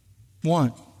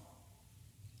want.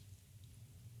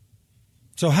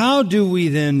 So how do we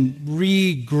then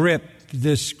re-grip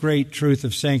this great truth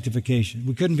of sanctification?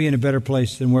 We couldn't be in a better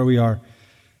place than where we are.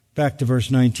 Back to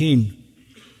verse 19.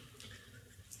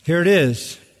 Here it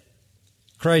is.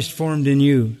 Christ formed in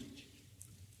you.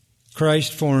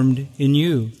 Christ formed in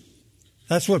you.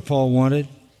 That's what Paul wanted.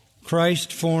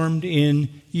 Christ formed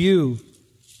in you.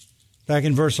 Back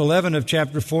in verse 11 of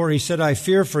chapter 4, he said, I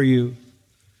fear for you,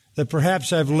 that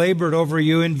perhaps I've labored over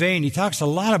you in vain. He talks a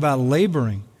lot about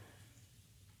laboring.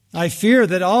 I fear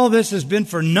that all this has been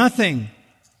for nothing.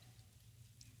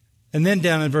 And then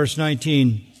down in verse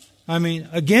 19,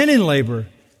 again in labor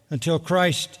until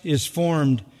Christ is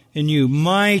formed in you.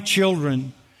 My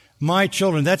children,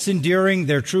 that's endearing.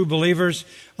 They're true believers.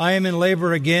 I am in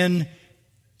labor again.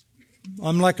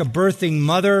 I'm like a birthing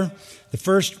mother. The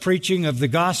first preaching of the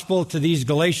gospel to these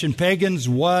Galatian pagans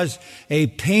was a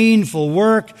painful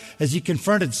work as he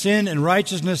confronted sin and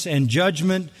righteousness and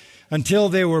judgment. until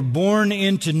they were born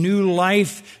into new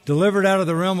life, delivered out of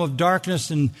the realm of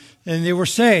darkness, and they were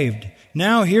saved.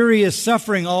 Now here he is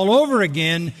suffering all over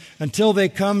again until they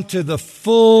come to the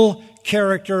full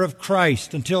character of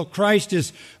Christ, until Christ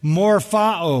is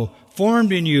morphao,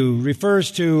 formed in you,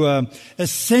 refers to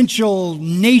essential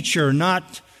nature,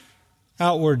 not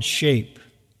outward shape.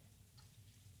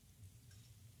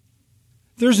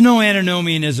 There's no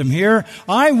antinomianism here.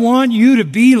 I want you to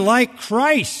be like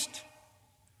Christ,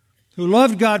 who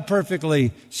loved God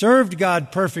perfectly, served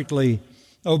God perfectly,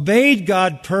 obeyed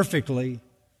God perfectly.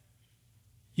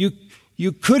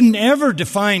 You couldn't ever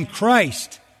define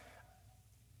Christ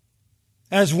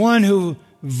as one who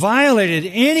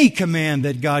violated any command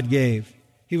that God gave.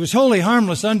 He was holy,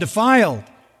 harmless, undefiled.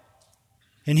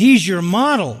 And He's your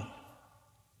model.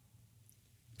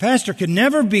 Pastor could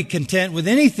never be content with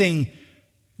anything,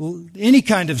 any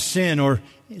kind of sin, or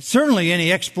certainly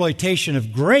any exploitation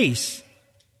of grace.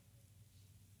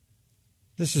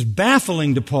 This is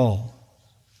baffling to Paul.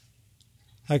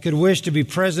 I could wish to be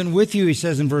present with you, he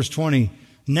says in verse 20.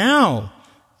 Now,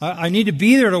 I need to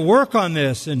be there to work on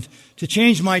this and to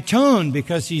change my tone,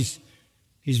 because he's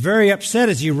very upset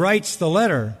as he writes the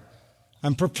letter.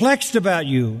 I'm perplexed about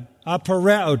you,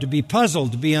 aporeo, to be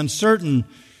puzzled, to be uncertain,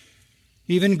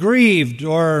 even grieved,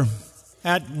 or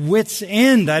at wit's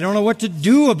end. I don't know what to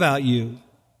do about you.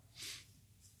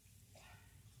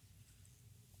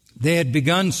 They had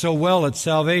begun so well at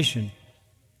salvation.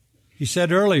 He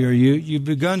said earlier, you've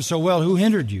begun so well, who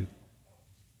hindered you?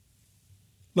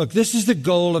 Look, this is the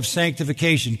goal of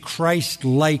sanctification,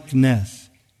 Christ-likeness.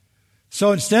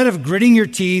 So instead of gritting your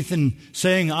teeth and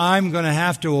saying, I'm going to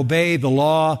have to obey the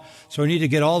law, so I need to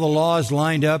get all the laws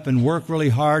lined up and work really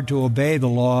hard to obey the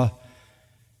law,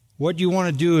 what you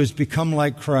want to do is become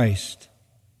like Christ.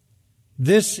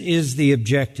 This is the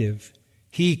objective.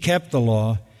 He kept the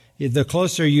law. The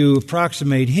closer you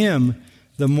approximate Him,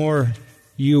 the more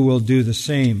you will do the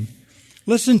same.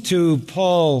 Listen to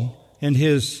Paul and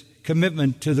his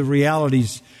commitment to the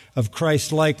realities of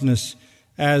Christ-likeness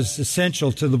as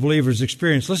essential to the believer's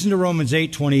experience. Listen to Romans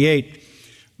 8:28,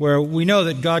 where we know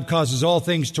that God causes all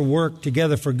things to work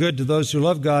together for good to those who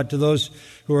love God, to those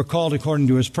who are called according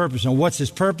to His purpose. Now, what's His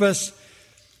purpose?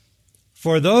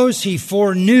 For those He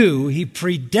foreknew, He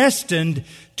predestined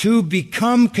to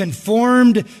become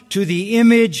conformed to the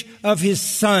image of His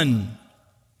Son.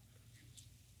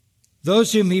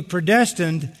 Those whom He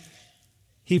predestined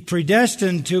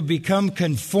to become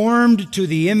conformed to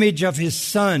the image of His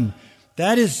Son.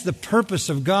 That is the purpose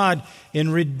of God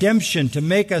in redemption, to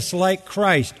make us like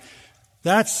Christ.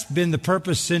 That's been the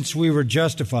purpose since we were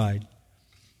justified.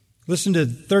 Listen to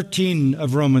 13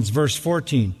 of Romans, verse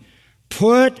 14.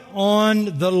 Put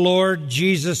on the Lord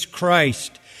Jesus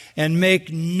Christ and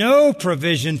make no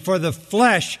provision for the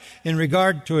flesh in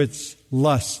regard to its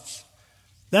lusts.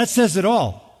 That says it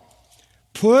all.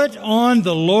 Put on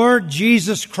the Lord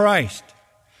Jesus Christ.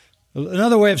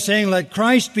 Another way of saying, let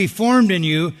Christ be formed in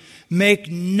you. Make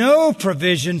no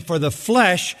provision for the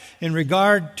flesh in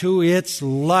regard to its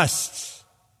lusts.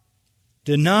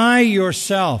 Deny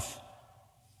yourself.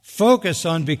 Focus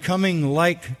on becoming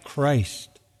like Christ.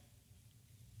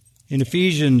 In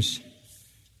Ephesians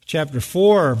chapter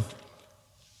 4,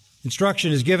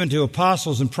 instruction is given to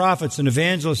apostles and prophets and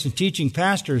evangelists and teaching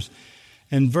pastors.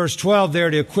 And verse 12 there,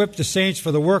 to equip the saints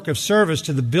for the work of service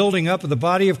to the building up of the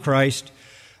body of Christ,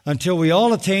 until we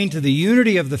all attain to the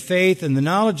unity of the faith and the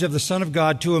knowledge of the Son of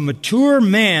God, to a mature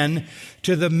man,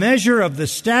 to the measure of the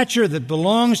stature that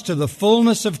belongs to the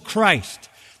fullness of Christ.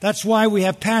 That's why we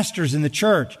have pastors in the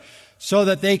church, so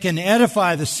that they can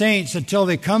edify the saints until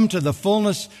they come to the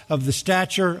fullness of the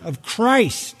stature of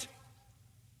Christ.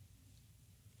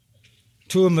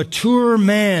 To a mature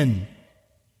man.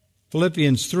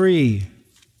 Philippians 3,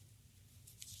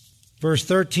 verse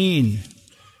 13.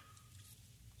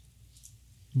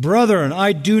 Brethren,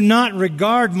 I do not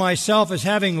regard myself as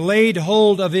having laid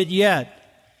hold of it yet.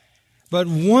 But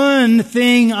one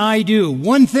thing I do,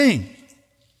 one thing.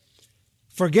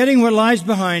 Forgetting what lies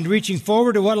behind, reaching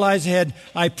forward to what lies ahead,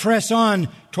 I press on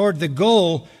toward the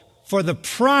goal for the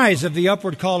prize of the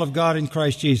upward call of God in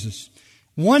Christ Jesus.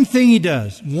 One thing he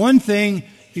does. One thing,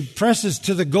 he presses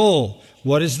to the goal.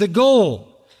 What is the goal?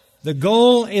 The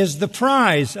goal is the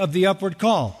prize of the upward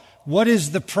call. What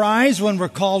is the prize when we're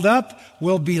called up?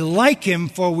 We'll be like Him,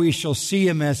 for we shall see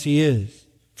Him as He is.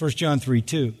 1 John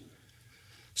 3:2.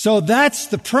 So that's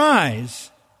the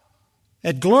prize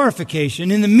at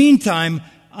glorification. In the meantime,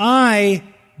 I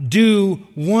do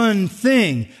one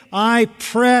thing. I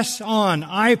press on.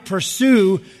 I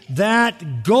pursue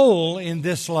that goal in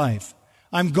this life.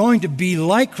 I'm going to be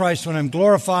like Christ when I'm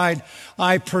glorified.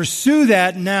 I pursue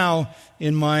that now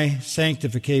in my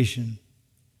sanctification.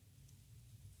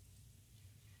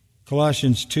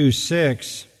 Colossians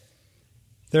 2:6.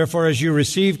 Therefore, as you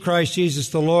receive Christ Jesus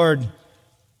the Lord,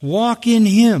 walk in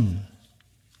Him.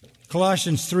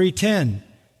 Colossians 3:10.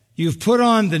 You've put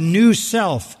on the new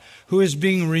self, who is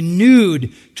being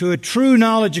renewed to a true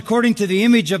knowledge according to the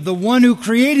image of the one who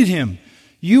created him.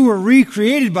 You were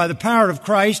recreated by the power of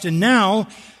Christ, and now,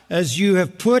 as you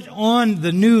have put on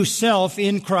the new self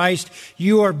in Christ,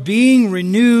 you are being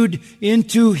renewed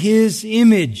into His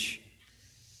image.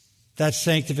 That's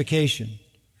sanctification.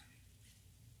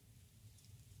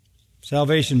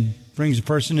 Salvation brings a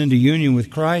person into union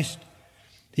with Christ.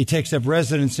 He takes up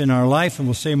residence in our life, and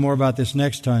we'll say more about this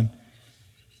next time.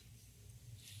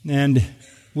 And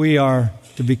we are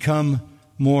to become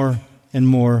more and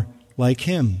more like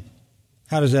Him.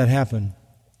 How does that happen?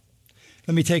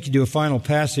 Let me take you to a final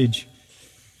passage.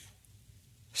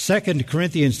 2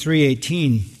 Corinthians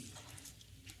 3:18.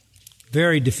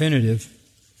 Very definitive,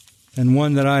 and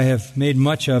one that I have made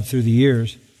much of through the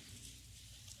years.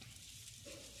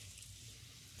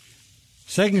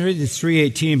 2 Corinthians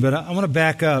 3:18, but I want to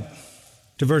back up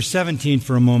to verse 17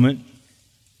 for a moment.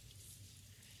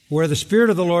 Where the Spirit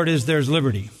of the Lord is, there's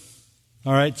liberty.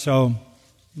 All right, so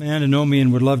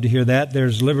antinomian would love to hear that.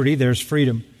 There's liberty, there's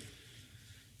freedom.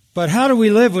 But how do we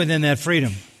live within that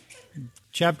freedom?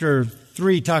 Chapter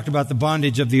 3 talked about the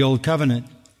bondage of the Old Covenant.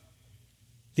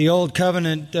 The Old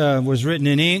Covenant was written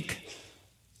in ink,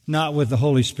 not with the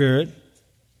Holy Spirit.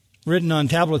 Written on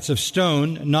tablets of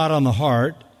stone, not on the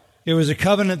heart. It was a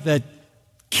covenant that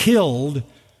killed,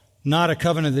 not a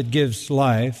covenant that gives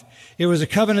life. It was a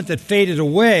covenant that faded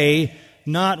away,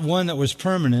 not one that was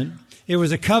permanent. It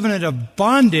was a covenant of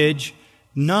bondage,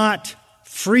 not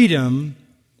freedom.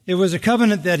 It was a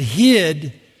covenant that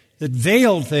hid, that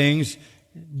veiled things,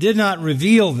 did not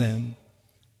reveal them.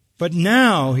 But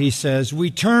now, he says,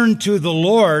 we turn to the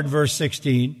Lord, verse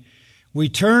 16. We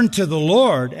turn to the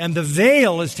Lord, and the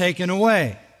veil is taken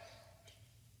away.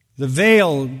 The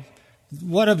veil,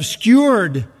 what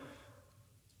obscured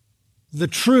the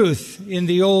truth in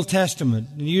the Old Testament.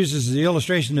 It uses the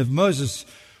illustration of Moses,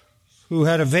 who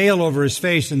had a veil over his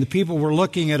face, and the people were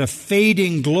looking at a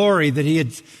fading glory that he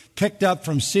had picked up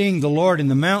from seeing the Lord in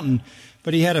the mountain,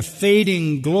 but he had a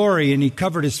fading glory, and he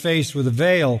covered his face with a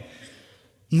veil.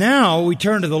 Now we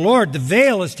turn to the Lord. The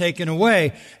veil is taken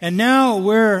away, and now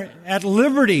we're at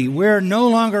liberty. We're no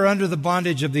longer under the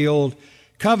bondage of the Old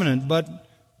Covenant. But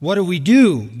what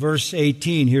do? Verse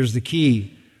 18, here's the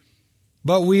key.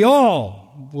 But we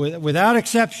all, without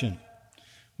exception,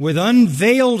 with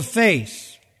unveiled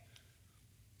face,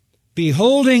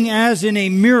 beholding as in a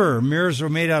mirror. Mirrors were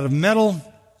made out of metal,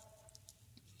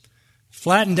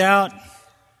 flattened out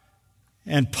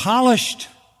and polished,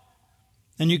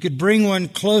 and you could bring one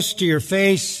close to your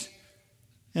face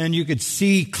and you could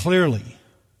see clearly.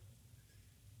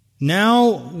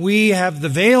 Now we have the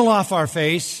veil off our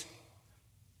face,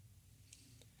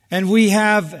 and we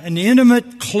have an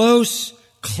intimate, close,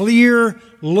 clear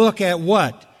look at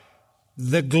what?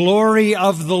 The glory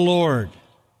of the Lord.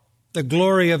 The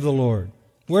glory of the Lord.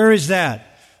 Where is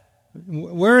that?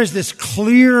 Where is this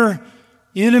clear,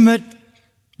 intimate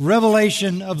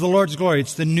revelation of the Lord's glory?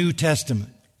 It's the New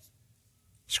Testament.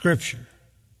 Scripture.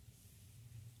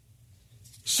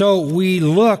 So we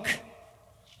look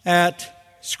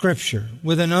at Scripture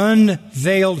with an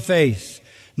unveiled face.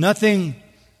 Nothing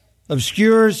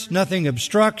obscures, nothing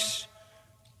obstructs.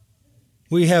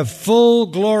 We have full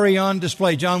glory on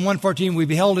display. John 1:14, we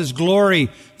beheld His glory.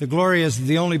 The glory is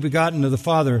the only begotten of the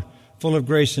Father, full of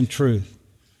grace and truth.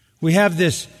 We have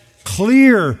this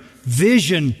clear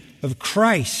vision of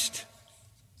Christ.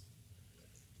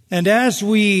 And as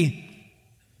we,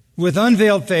 with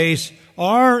unveiled face,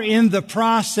 are in the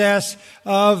process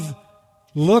of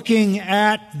looking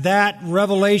at that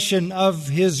revelation of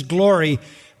His glory,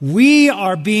 we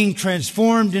are being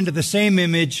transformed into the same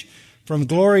image from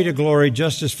glory to glory,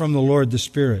 just as from the Lord the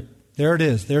Spirit. There it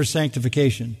is. There's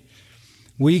sanctification.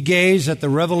 We gaze at the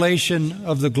revelation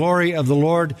of the glory of the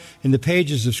Lord in the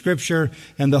pages of Scripture,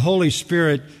 and the Holy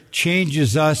Spirit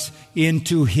changes us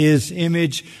into His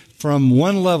image from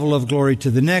one level of glory to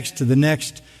the next, to the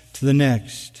next, to the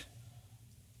next.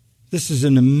 This is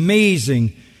an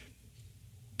amazing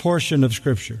portion of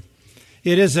Scripture.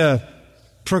 It is a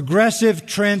progressive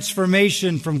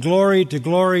transformation from glory to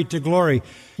glory to glory.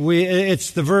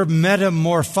 It's the verb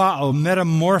metamorphao,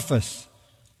 metamorphos.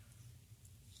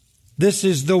 This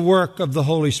is the work of the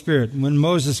Holy Spirit. When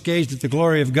Moses gazed at the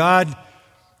glory of God,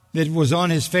 it was on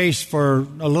his face for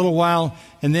a little while,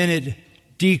 and then it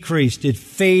decreased. It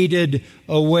faded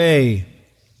away,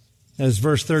 as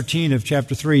verse 13 of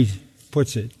chapter 3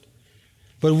 puts it.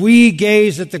 But we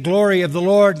gaze at the glory of the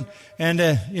Lord, and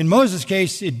in Moses'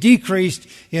 case, it decreased.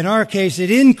 In our case, it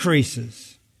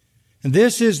increases. And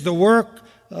this is the work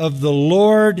of the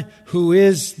Lord who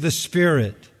is the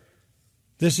Spirit.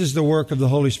 This is the work of the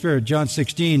Holy Spirit. John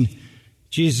 16,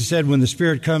 Jesus said, when the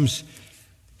Spirit comes,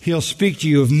 He'll speak to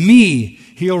you of me.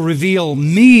 He'll reveal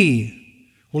me.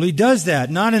 Well, He does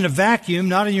that, not in a vacuum,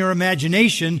 not in your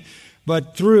imagination,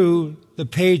 but through the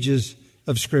pages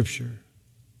of Scripture.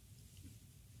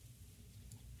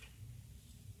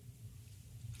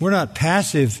 We're not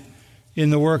passive in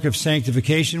the work of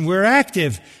sanctification. We're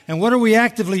active. And what are we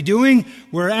actively doing?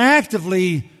 We're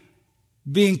actively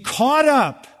being caught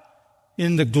up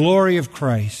in the glory of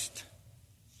Christ.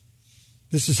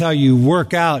 This is how you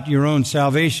work out your own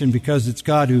salvation, because it's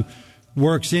God who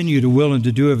works in you to will and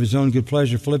to do of His own good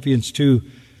pleasure. Philippians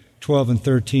 2:12 and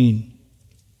 13.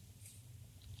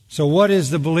 So what is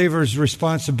the believer's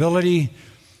responsibility?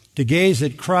 To gaze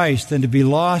at Christ and to be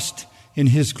lost in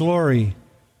His glory.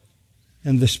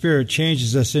 And the Spirit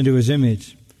changes us into His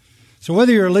image. So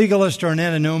whether you're a legalist or an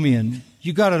antinomian,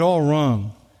 you got it all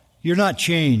wrong. You're not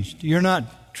changed. You're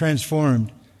not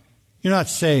transformed. You're not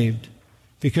saved,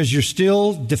 because you're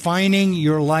still defining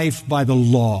your life by the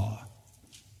law.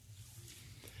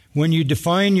 When you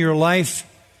define your life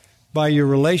by your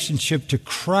relationship to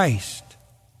Christ,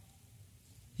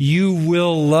 you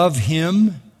will love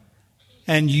Him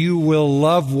and you will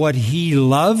love what He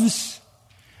loves.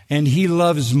 And He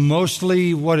loves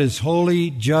mostly what is holy,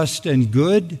 just, and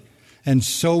good, and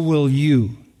so will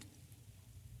you.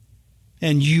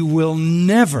 And you will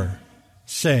never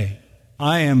say,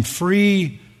 I am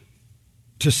free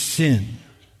to sin.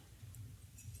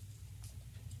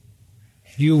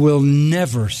 You will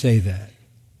never say that.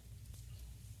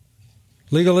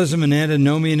 Legalism and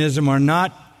antinomianism are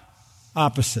not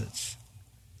opposites.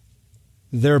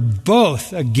 They're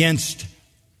both against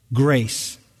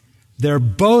grace. They're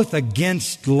both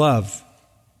against love.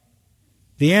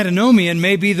 The antinomian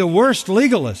may be the worst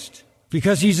legalist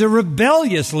because he's a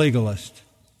rebellious legalist.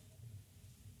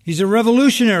 He's a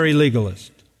revolutionary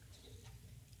legalist.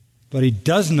 But he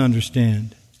doesn't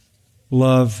understand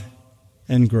love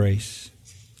and grace.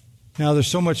 Now, there's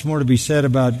so much more to be said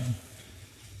about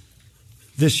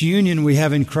this union we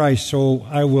have in Christ, so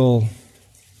I will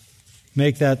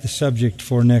make that the subject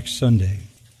for next Sunday.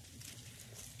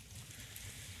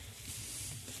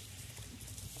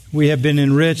 We have been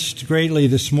enriched greatly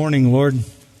this morning, Lord,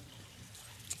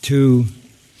 to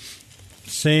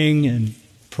sing and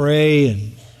pray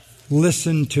and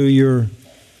listen to Your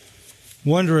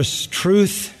wondrous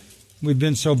truth. We've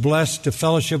been so blessed to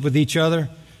fellowship with each other.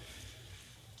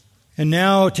 And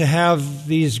now to have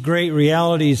these great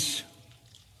realities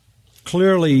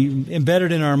clearly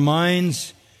embedded in our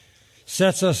minds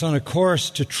sets us on a course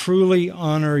to truly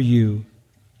honor You.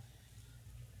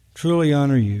 Truly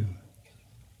honor You.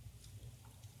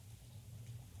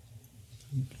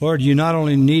 Lord, You not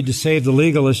only need to save the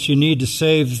legalist, You need to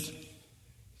save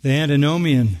the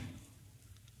antinomian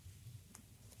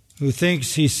who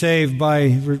thinks he's saved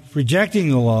by rejecting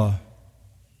the law,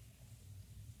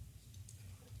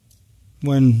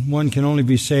 when one can only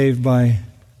be saved by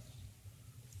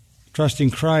trusting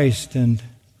Christ and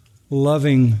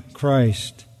loving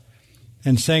Christ,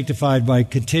 and sanctified by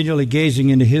continually gazing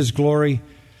into His glory.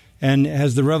 And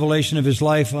as the revelation of His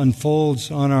life unfolds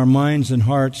on our minds and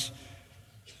hearts,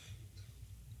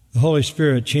 the Holy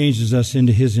Spirit changes us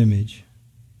into His image.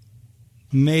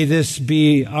 May this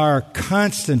be our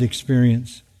constant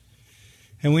experience.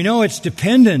 And we know it's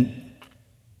dependent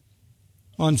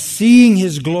on seeing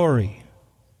His glory.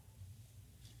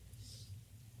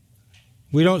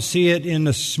 We don't see it in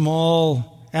a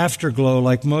small afterglow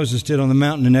like Moses did on the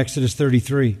mountain in Exodus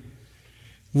 33.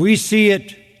 We see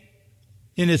it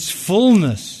in its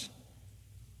fullness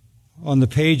on the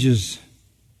pages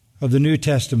of the New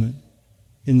Testament,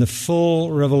 in the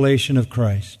full revelation of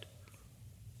Christ.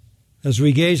 As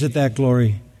we gaze at that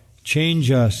glory,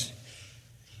 change us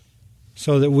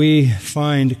so that we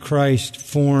find Christ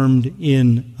formed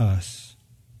in us.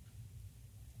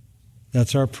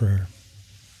 That's our prayer.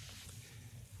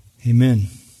 Amen.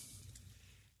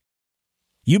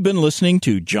 You've been listening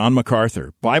to John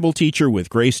MacArthur, Bible teacher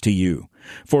with Grace to You.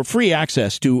 For free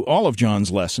access to all of John's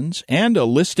lessons and a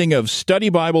listing of study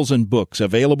Bibles and books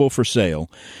available for sale,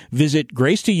 visit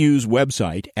Grace to You's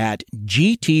website at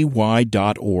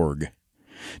gty.org.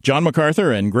 John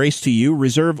MacArthur and Grace to You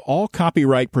reserve all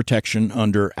copyright protection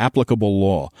under applicable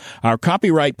law. Our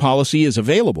copyright policy is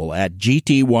available at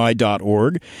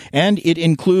gty.org, and it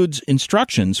includes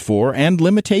instructions for and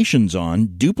limitations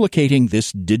on duplicating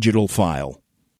this digital file.